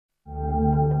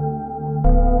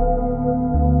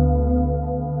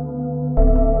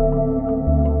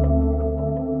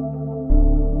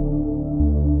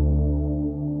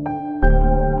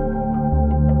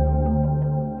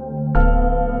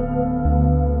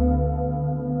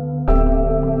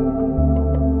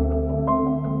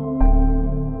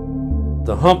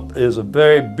The Hump is a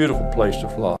very beautiful place to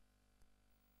fly.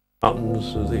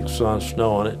 Mountains with the sun,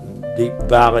 snow on it, deep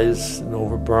valleys and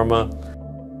over Burma.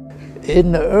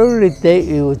 In the early days,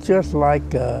 it was just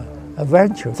like an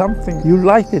adventure, something you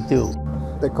like to do.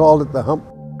 They called it the Hump.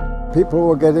 People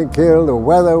were getting killed, the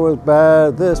weather was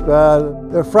bad, this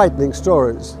bad. They're frightening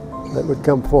stories that would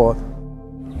come forth.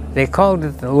 They called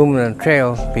it the Aluminum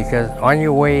Trail because on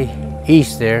your way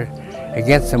east there,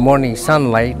 against the morning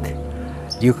sunlight,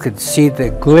 you could see the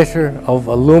glitter of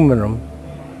aluminum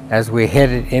as we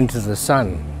headed into the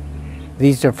sun.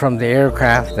 These are from the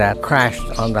aircraft that crashed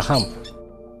on the Hump.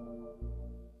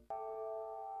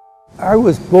 I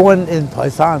was born in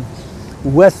Paisan,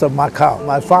 west of Macau.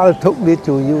 My father took me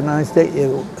to the United States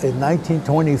in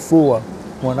 1924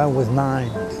 when I was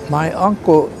 9. My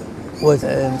uncle was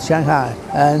in Shanghai,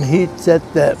 and he said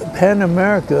that Pan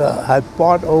America had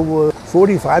bought over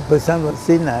 45% of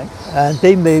CNAC, and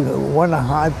they may want to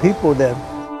hire people there.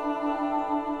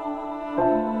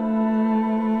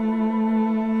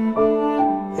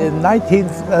 In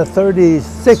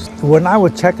 1936, when I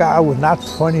was checked out, I was not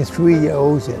 23 years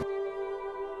old yet.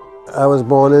 I was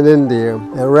born in India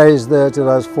and raised there till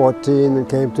I was 14 and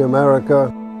came to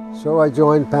America. So I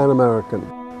joined Pan American,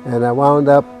 and I wound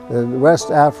up in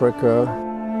West Africa.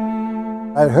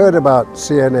 I'd heard about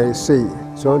CNAC,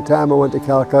 so one time I went to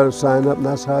Calcutta to sign up, and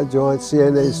that's how I joined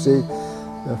CNAC,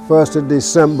 the 1st of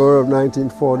December of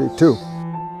 1942.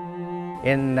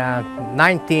 In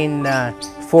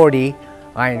 1940,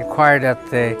 I inquired at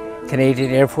the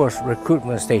Canadian Air Force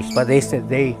recruitment station, but they said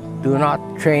they do not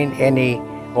train any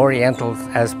Orientals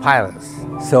as pilots.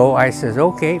 So I said,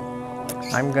 okay,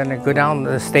 I'm gonna go down to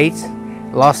the States,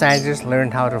 Los Angeles,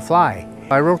 learn how to fly.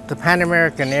 I wrote to Pan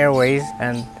American Airways,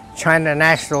 and China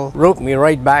National wrote me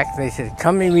right back. They said,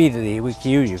 come immediately, we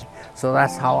can use you. So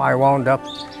that's how I wound up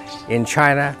in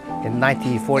China in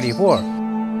 1944. I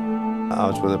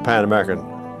was with the Pan American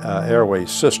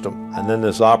Airways system, and then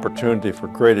this opportunity for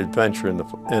great adventure in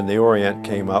the Orient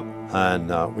came up, and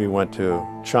we went to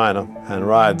China and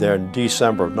arrived there in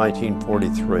December of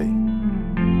 1943.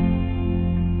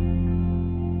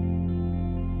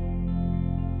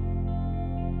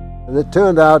 And it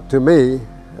turned out to me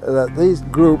that these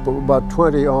group of about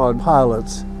 20-odd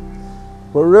pilots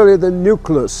were really the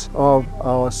nucleus of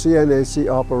our CNAC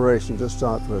operation to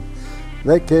start with.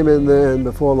 They came in there, and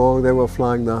before long they were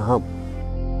flying the Hump.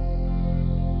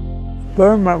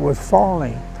 Burma was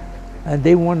falling, and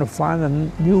they wanted to find a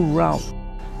new route.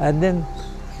 And then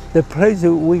the places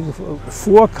we,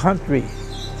 4 countries,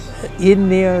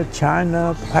 India,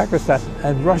 China, Pakistan,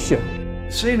 and Russia.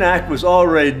 CNAC was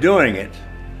already doing it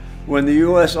when the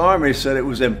U.S. Army said it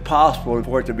was impossible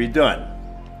for it to be done.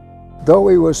 Though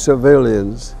we were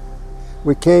civilians,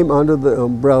 we came under the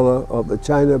umbrella of the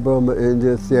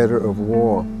China-Burma-India Theater of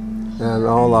War, and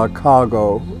all our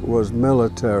cargo was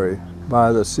military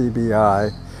by the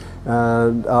CBI,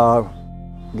 and our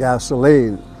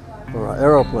gasoline for our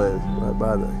aeroplanes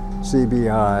by the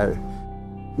CBI.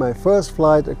 My first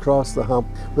flight across the Hump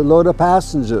with a load of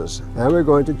passengers, and we're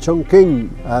going to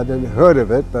Chongqing. I hadn't heard of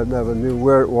it, but never knew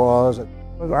where it was.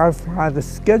 I fly the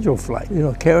scheduled flight,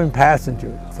 carrying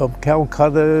passengers from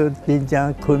Calcutta,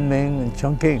 Xinjiang, Kunming, and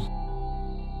Chongqing.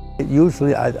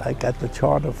 Usually I got the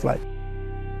charter flight.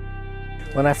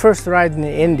 When I first arrived in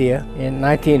India in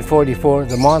 1944,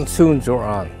 the monsoons were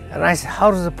on. And I said,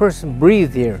 how does a person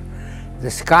breathe here? The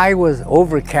sky was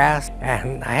overcast,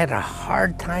 and I had a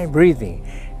hard time breathing.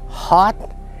 Hot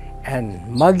and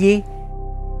muggy.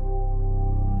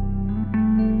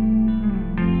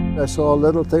 I saw a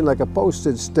little thing like a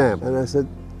postage stamp, and I said,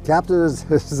 Captain, is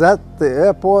that the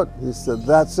airport? He said,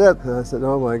 that's it. And I said,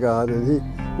 oh my God. And he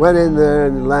went in there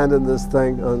and landed this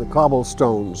thing on the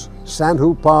cobblestones.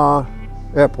 Sanhupa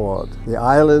Airport, the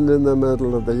island in the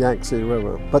middle of the Yangtze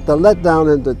River. But the letdown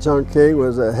into Chongqing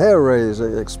was a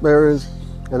hair-raising experience,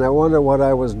 and I wondered what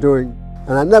I was doing.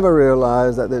 And I never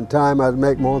realized that in time I'd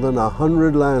make more than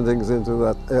 100 landings into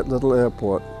that little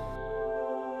airport.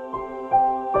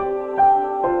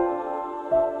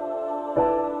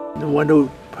 When the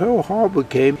Pearl Harbor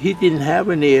came, he didn't have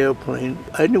any airplane.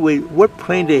 Anyway, what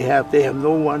plane they have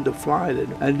no one to fly it.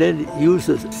 And then use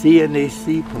a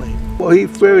CNAC plane. Well,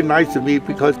 he's very nice to me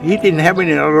because he didn't have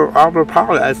any other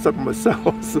pilot except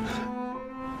myself. So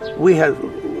we had a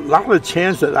lot of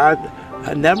chance that I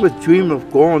never dreamed of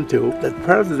going to. The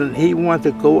president, he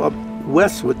wanted to go up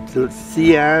westward to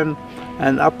Xi'an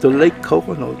and up to Lake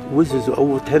Coconut, which is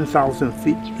over 10,000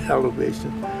 feet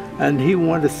elevation. And he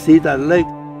wanted to see that lake.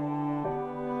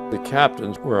 The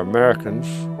captains were Americans,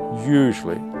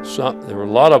 usually. There were a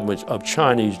lot of them of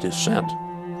Chinese descent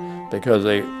because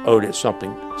they owed it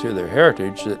something to their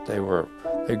heritage that they were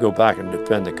they go back and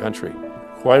defend the country.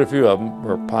 Quite a few of them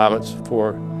were pilots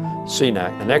for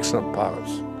CNAC, and excellent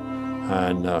pilots.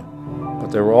 And, but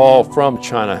they were all from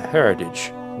China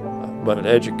heritage, but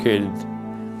educated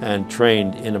and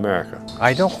trained in America.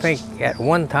 I don't think at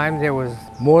one time there was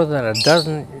more than a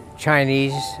dozen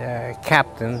Chinese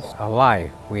captains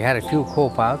alive. We had a few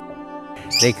co-pilots.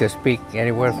 They could speak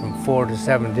anywhere from 4 to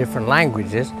 7 different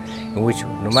languages, in which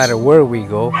no matter where we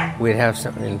go, we'd have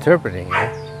something interpreting.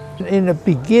 In the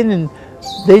beginning,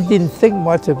 they didn't think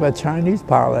much of a Chinese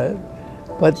pilot,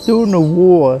 but during the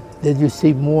war, then you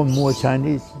see more and more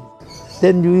Chinese.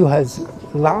 Then you had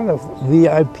a lot of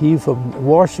VIP from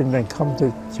Washington come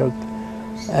to Chuck,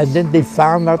 and then they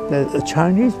found out that a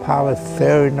Chinese pilot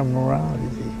ferrying them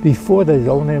around. Before, there's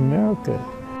only America.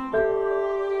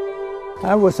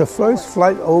 I was the first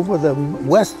flight over the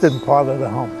western part of the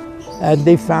Hump. And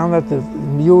they found out the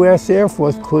U.S. Air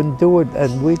Force couldn't do it,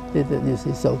 and we did it, you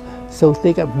see. So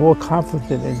they got more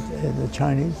confident in the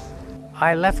Chinese.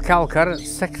 I left Calcutta at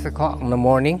 6 o'clock in the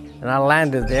morning, and I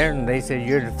landed there, and they said,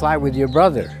 you're to fly with your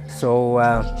brother. So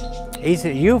he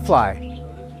said, you fly.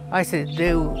 I said,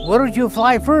 why don't you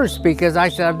fly first? Because I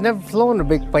said, I've never flown a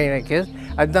big plane like this.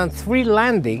 I've done 3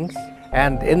 landings,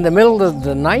 and in the middle of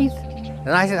the night. And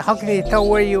I said, how can you tell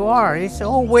where you are? He said,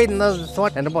 oh, wait another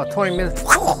 20, and about 20 minutes,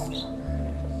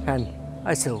 and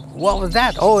I said, what was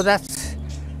that? Oh, that's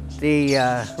the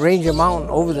Ranger Mountain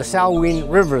over the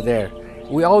Salween River there.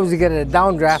 We always get a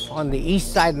downdraft on the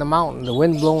east side of the mountain, the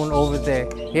wind blowing over the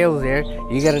hill there,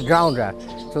 you get a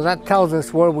downdraft. So that tells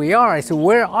us where we are. I said,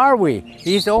 where are we?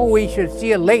 He said, oh, we should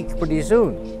see a lake pretty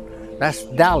soon. That's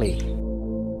Dali.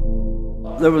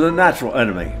 There was a natural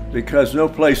enemy, because no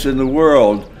place in the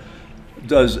world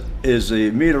is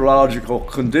the meteorological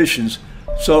conditions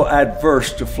so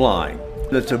adverse to flying.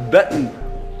 The Tibetan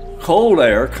cold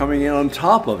air coming in on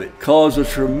top of it caused a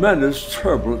tremendous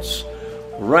turbulence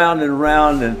round and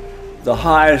round, and the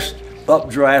highest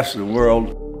updrafts in the world.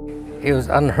 It was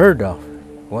unheard of.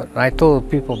 What I told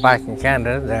people back in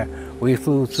Canada, that we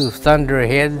flew through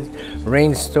thunderheads,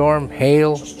 rainstorm,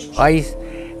 hail, ice,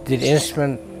 did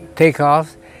instrument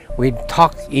takeoffs. We'd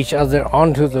talk each other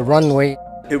onto the runway.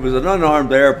 It was an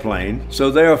unarmed airplane,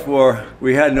 so therefore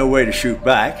we had no way to shoot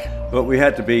back, but we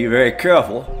had to be very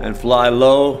careful and fly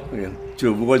low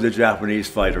to avoid the Japanese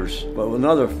fighters. But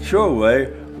another sure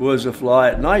way was to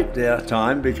fly at night that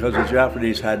time, because the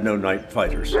Japanese had no night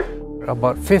fighters.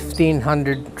 About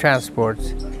 1,500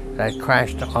 transports that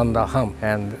crashed on the Hump,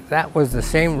 and that was the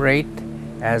same rate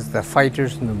as the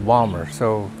fighters and the bombers.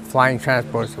 So flying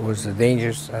transports was the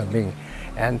dangerous thing.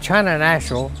 And China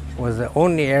National was the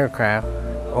only aircraft,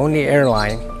 only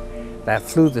airline that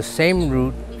flew the same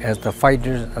route as the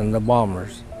fighters and the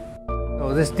bombers.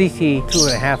 So this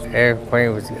DC-2.5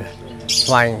 airplane was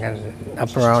flying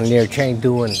up around near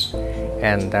Chengdu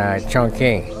and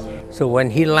Chongqing. So when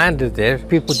he landed there,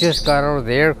 people just got out of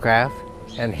the aircraft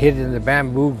and hid in the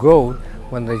bamboo grove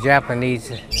when the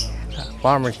Japanese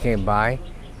bombers came by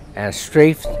and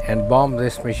strafed and bombed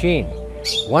this machine.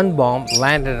 One bomb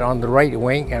landed on the right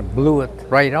wing and blew it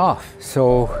right off.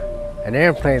 So an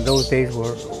airplane in those days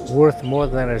were worth more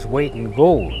than its weight in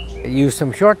gold. It used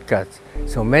some shortcuts.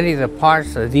 So many of the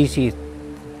parts of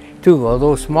DC-2,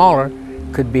 although smaller,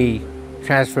 could be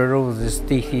transferred over this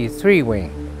DC-3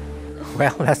 wing.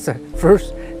 Well, that's the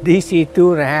first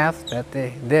DC-2.5 that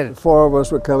they did. 4 of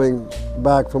us were coming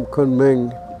back from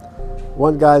Kunming.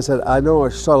 One guy said, I know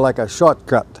it's sort of like a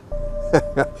shortcut.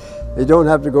 You don't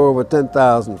have to go over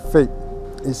 10,000 feet.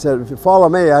 He said, if you follow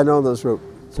me, I know this route.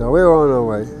 So we were on our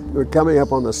way. We were coming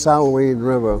up on the Salween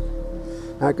River.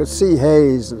 I could see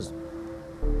haze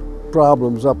and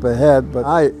problems up ahead, but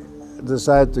I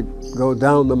decided to go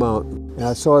down the mountain. And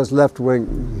I saw his left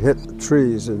wing hit the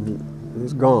trees, and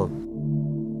he's gone.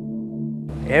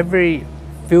 Every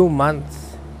few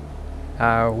months,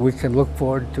 we could look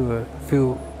forward to a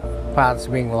few pilots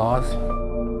being lost.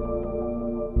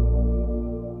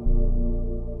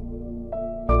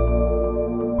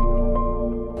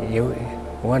 You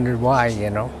wondered why, you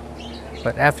know.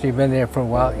 But after you've been there for a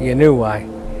while, you knew why.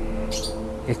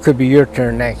 It could be your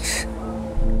turn next.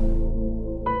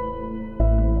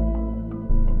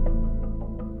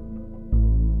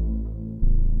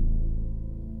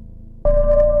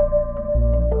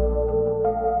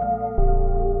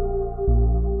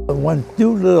 When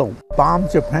Doolittle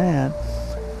bombed Japan,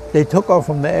 they took off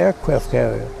from the aircraft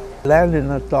carrier, landed in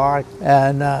the dark,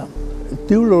 and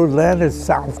Doolittle landed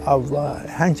south of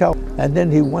Hangzhou, and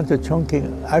then he went to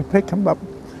Chongqing. I picked him up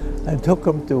and took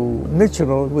him to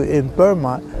Mitchell in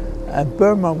Burma, and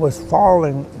Burma was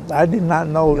falling. I did not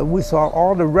know. We saw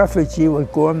all the refugees were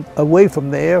going away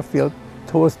from the airfield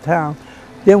towards town,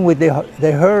 Then when they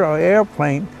heard our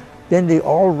airplane, then they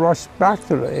all rushed back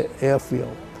to the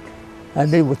airfield. And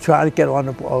they would try to get on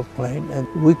the plane, and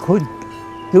we couldn't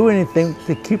do anything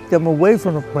to keep them away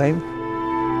from the plane.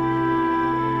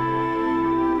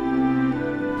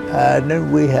 And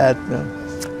then we had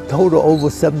total over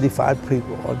 75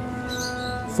 people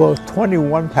for a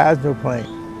 21 passenger plane.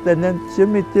 And then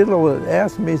Jimmy Diddle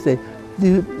asked me, he said,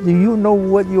 do you know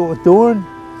what you're doing?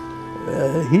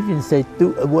 He didn't say,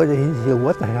 he said, what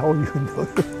the hell are you doing?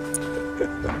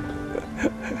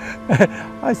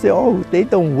 I said, oh, they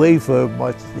don't weigh very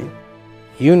much.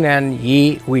 Yunnan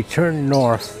Yi, we turned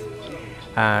north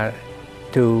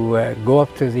to go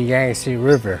up to the Yangtze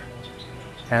River.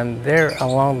 And there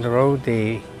along the road,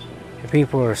 the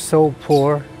people are so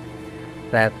poor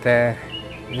that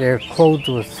their clothes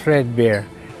were threadbare.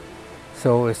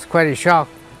 So it's quite a shock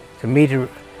to me to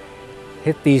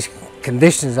hit these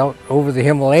conditions out over the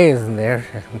Himalayas in there.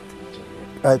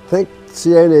 I think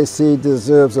CNAC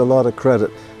deserves a lot of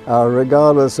credit,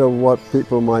 regardless of what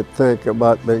people might think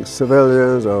about being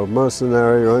civilians or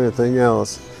mercenary or anything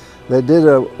else. They did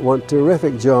one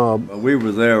terrific job. We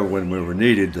were there when we were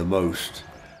needed the most.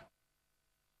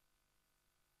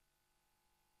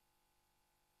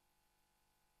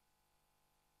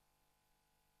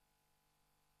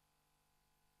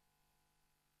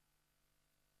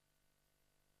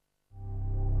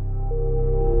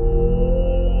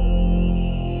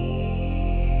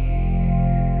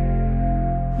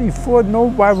 Before,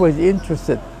 nobody was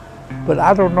interested, but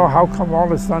I don't know how come all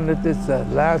of a sudden this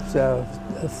last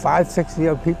 5-6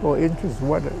 years people are interested in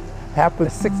what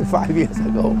happened 65 years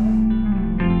ago.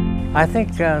 I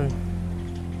think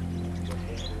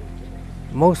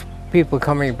most people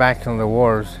coming back from the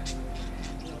wars,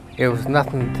 it was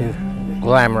nothing to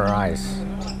glamorize.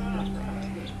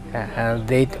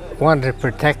 They wanted to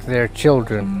protect their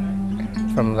children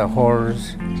from the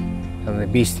horrors and the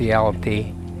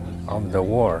bestiality of the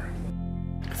war.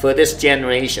 For this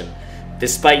generation,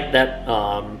 despite that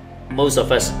most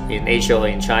of us in Asia or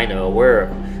in China are aware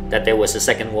that there was a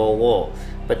Second World War,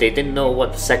 but they didn't know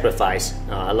what sacrifice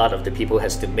a lot of the people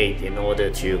has to make in order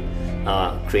to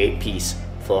create peace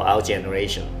for our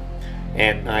generation.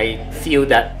 And I feel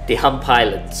that the Hump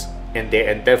pilots and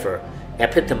their endeavor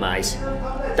epitomize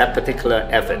that particular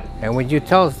effort. And when you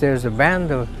tell us there's a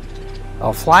band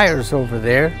of flyers over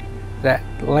there that,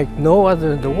 like no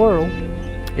other in the world,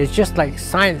 it's just like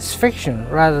science fiction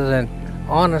rather than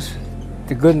honest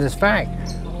to goodness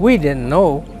fact. We didn't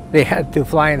know they had to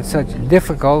fly in such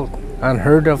difficult,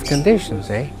 unheard of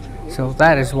conditions, eh? So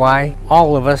that is why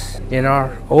all of us in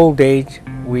our old age,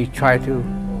 we try to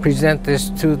present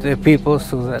this to the people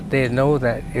so that they know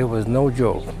that it was no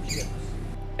joke.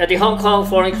 At the Hong Kong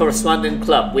Foreign Correspondent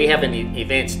Club, we have an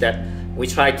event that we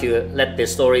try to let the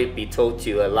story be told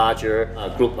to a larger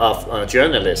group of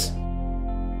journalists.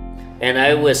 And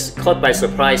I was caught by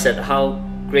surprise at how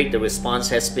great the response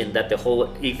has been, that the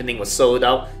whole evening was sold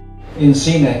out. In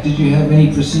CNAC, did you have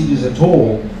any procedures at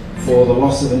all for the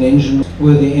loss of an engine?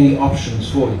 Were there any options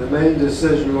for you? The main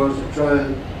decision was to try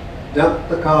and dump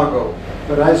the cargo,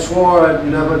 but I swore I'd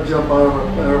never jump out of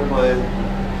an airplane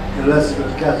unless it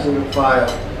was catching a fire.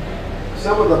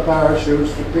 Some of the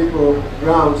parachutes, the people,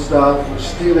 ground staff, were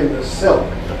stealing the silk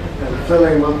and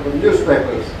filling them up with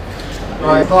newspapers.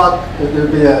 I thought that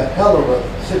there'd be a hell of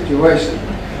a situation.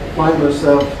 Find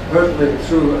myself hurtling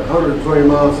through 120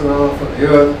 miles an hour from the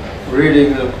earth,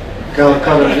 reading the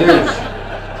Calcutta News.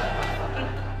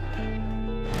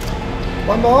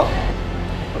 One more.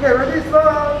 Okay, ready,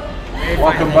 start.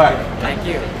 Welcome back. Thank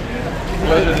you.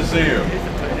 Pleasure to see you.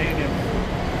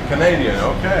 Canadian,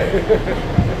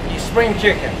 okay. Spring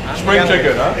chicken. Spring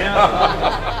chicken, huh?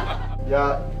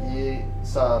 Ya, Yi,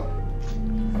 San.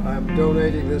 I'm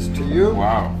donating this to you.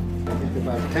 Wow. Take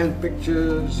about 10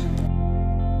 pictures.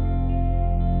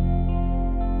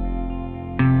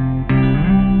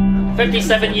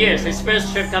 "57 years, his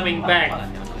first trip coming back."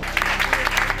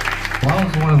 Well, it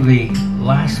was one of the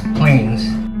last planes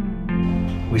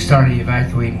we started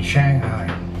evacuating Shanghai.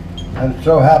 I'm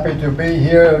so happy to be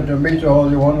here and to meet all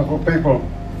you wonderful people.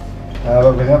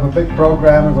 We have a big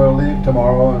program and we'll leave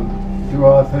tomorrow and do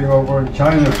our thing over in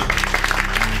China.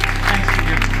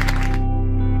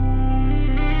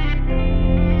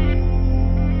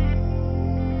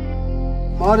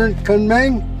 Modern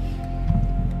Kunming,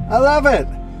 I love it.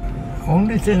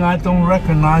 Only thing I don't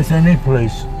recognize any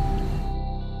place.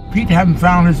 Pete hasn't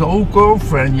found his old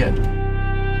girlfriend yet.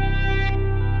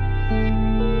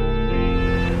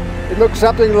 It looks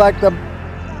something like the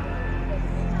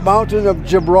Mountain of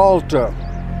Gibraltar,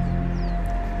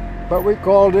 but we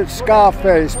called it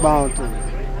Scarface Mountain.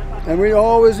 And we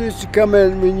always used to come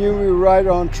in, we knew we were right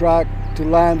on track to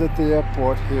land at the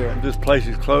airport here. This place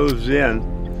is closed in,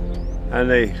 and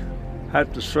they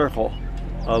had to circle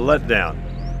a letdown.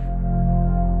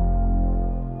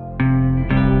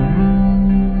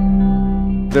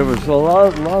 There was a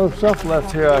lot of stuff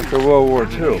left here after World War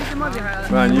II,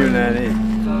 around Yunnan.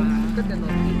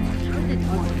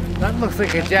 That looks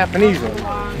like a Japanese one.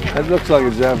 That looks like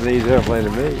a Japanese airplane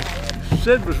to me.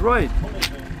 Sid was right.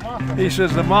 He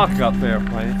says the mock-up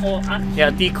airplane. Yeah,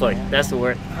 decoy, that's the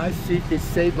word. I see they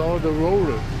save all the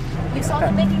rollers. You saw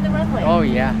them making the runway. Oh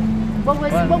yeah.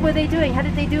 What were they doing? How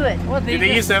did they do it? Well, Did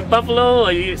they use a buffalo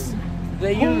or use?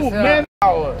 They use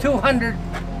 200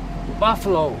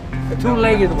 buffalo,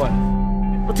 two-legged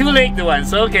one. Two-legged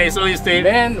ones. Okay, so you stay.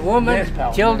 Men, women,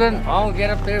 children, all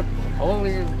get up there.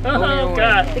 Holy Oh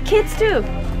God! The kids too.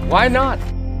 Why not?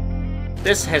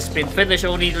 This has been finished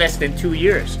only less than 2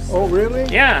 years. Oh, really?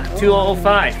 Yeah,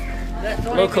 2005.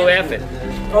 Local effort.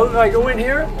 Oh, did I go in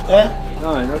here? Yeah.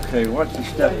 Nine, okay, watch the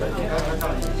step.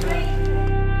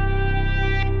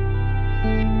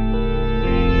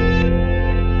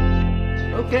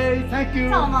 Okay, thank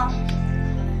you.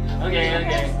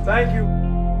 Okay. Thank you.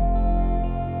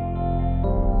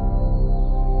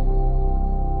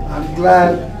 I'm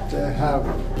glad to have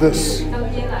this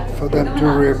for them to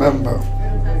remember.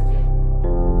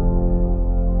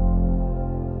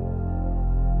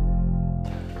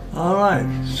 All right,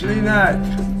 CNAC.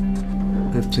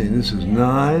 15, this is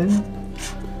 9,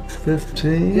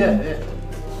 15, Yeah.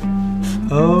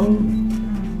 0,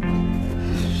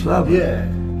 7. Yeah.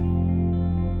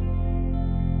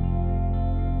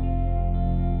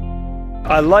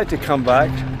 I'd like to come back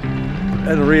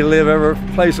and relive every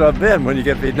place I've been when you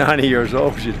get to be 90 years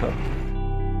old, you know.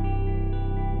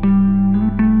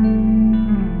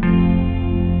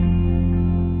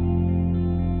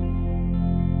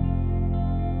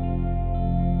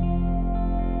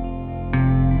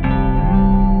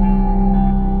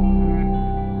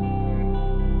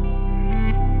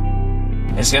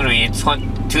 It's going to be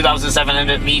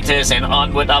 2,700 meters and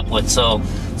onward, upward. So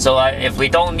if we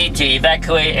don't need to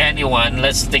evacuate anyone,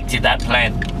 let's stick to that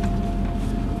plan.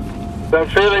 I'm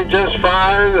feeling just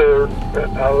fine.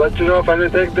 I'll let you know if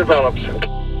anything develops.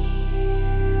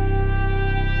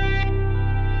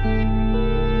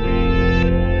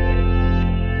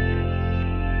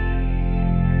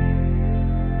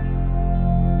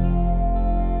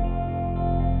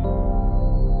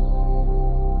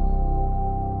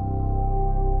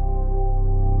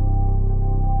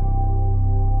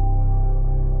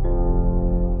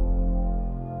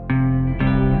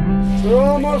 We're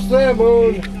almost there,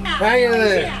 Moon. Hang in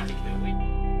there.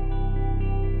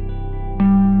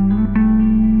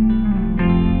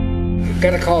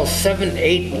 Gotta call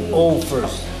 780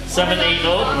 first.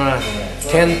 780.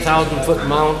 10,000 foot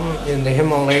mountain in the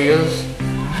Himalayas.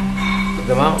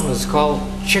 The mountain is called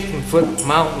Chicken Foot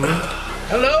Mountain.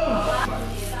 Hello.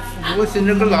 What's the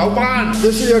nigga Lao Ban?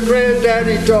 This is your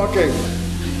granddaddy talking.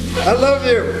 I love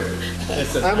you.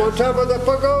 I'm on top of the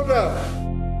pagoda.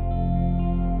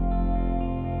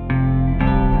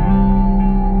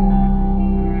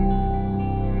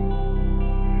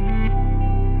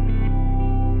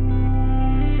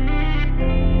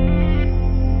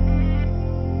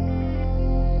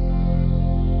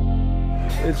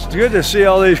 It's good to see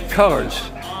all these colors.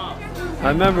 I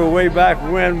remember way back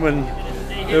when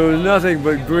there was nothing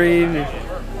but green,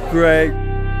 gray.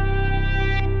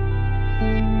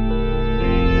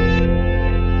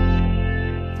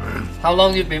 How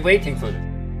long you been waiting for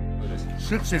this?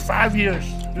 65 years.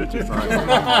 55.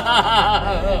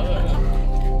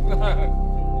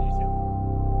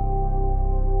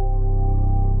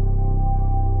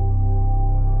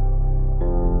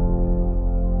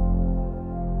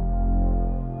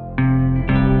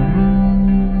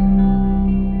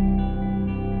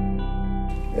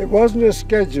 It wasn't a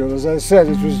schedule, as I said.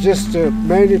 It was just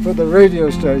mainly for the radio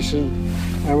station,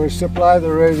 and we supply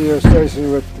the radio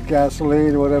station with the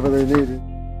gasoline, whatever they needed.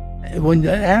 When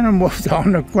the animals are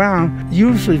on the ground,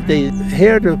 usually they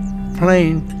hear the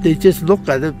plane, they just look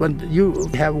at it. When you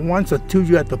have once or two,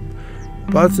 you have to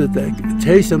buzz it to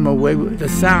chase them away with the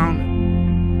sound.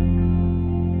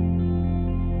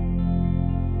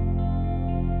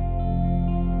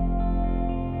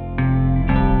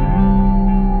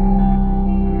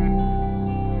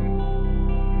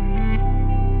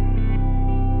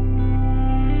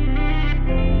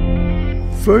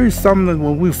 Very seldom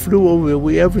when we flew over,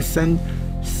 we ever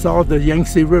saw the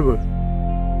Yangtze River.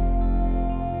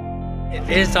 It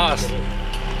is awesome.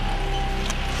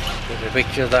 There's a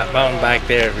picture of that mountain back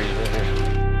there.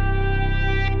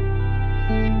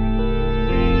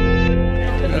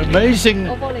 Amazing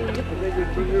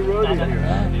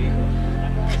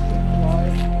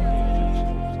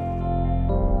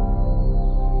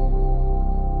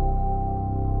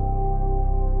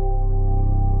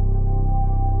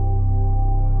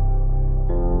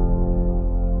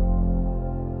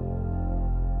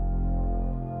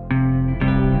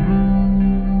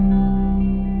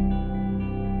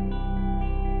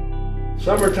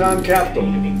Summertime capital.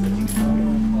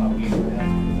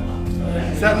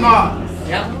 Is that Mark?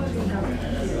 Yeah.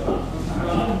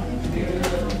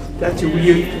 That's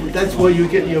where you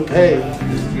get your pay.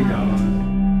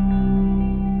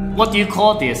 What do you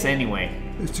call this anyway?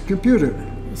 It's a computer.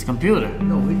 It's computer.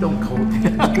 No, we don't call it.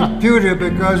 It's computer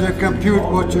because it compute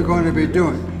what you're going to be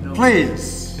doing.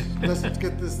 Please, let's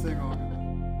get this thing on.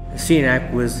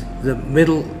 CNAC was the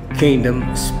Middle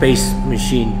Kingdom Space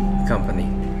Machine Company,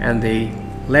 and the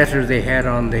letter they had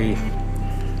on the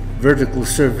vertical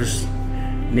surface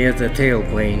near the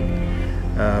tailplane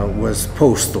was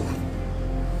postal,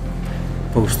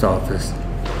 post office.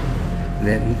 And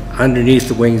then underneath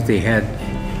the wings they had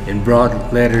in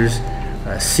broad letters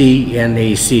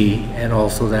CNAC, and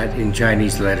also that in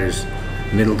Chinese letters,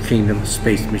 Middle Kingdom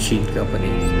Space Machine Company.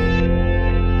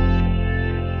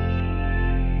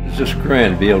 It's just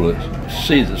grand to be able to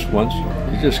see this once.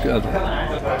 You just got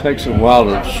it takes a while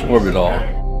to absorb it all.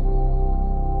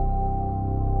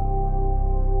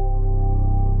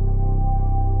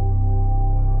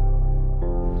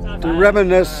 To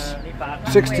reminisce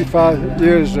 65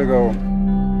 years ago.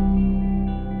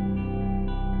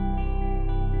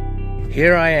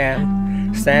 Here I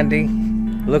am,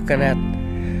 standing, looking at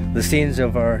the scenes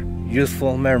of our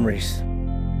youthful memories.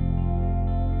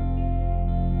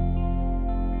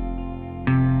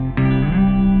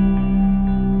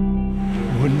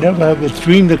 Would never have a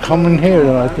dream to come in here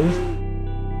like this.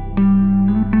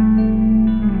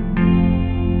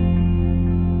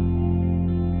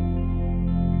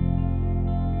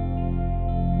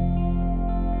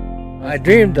 I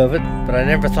dreamed of it, but I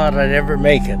never thought I'd ever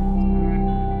make it.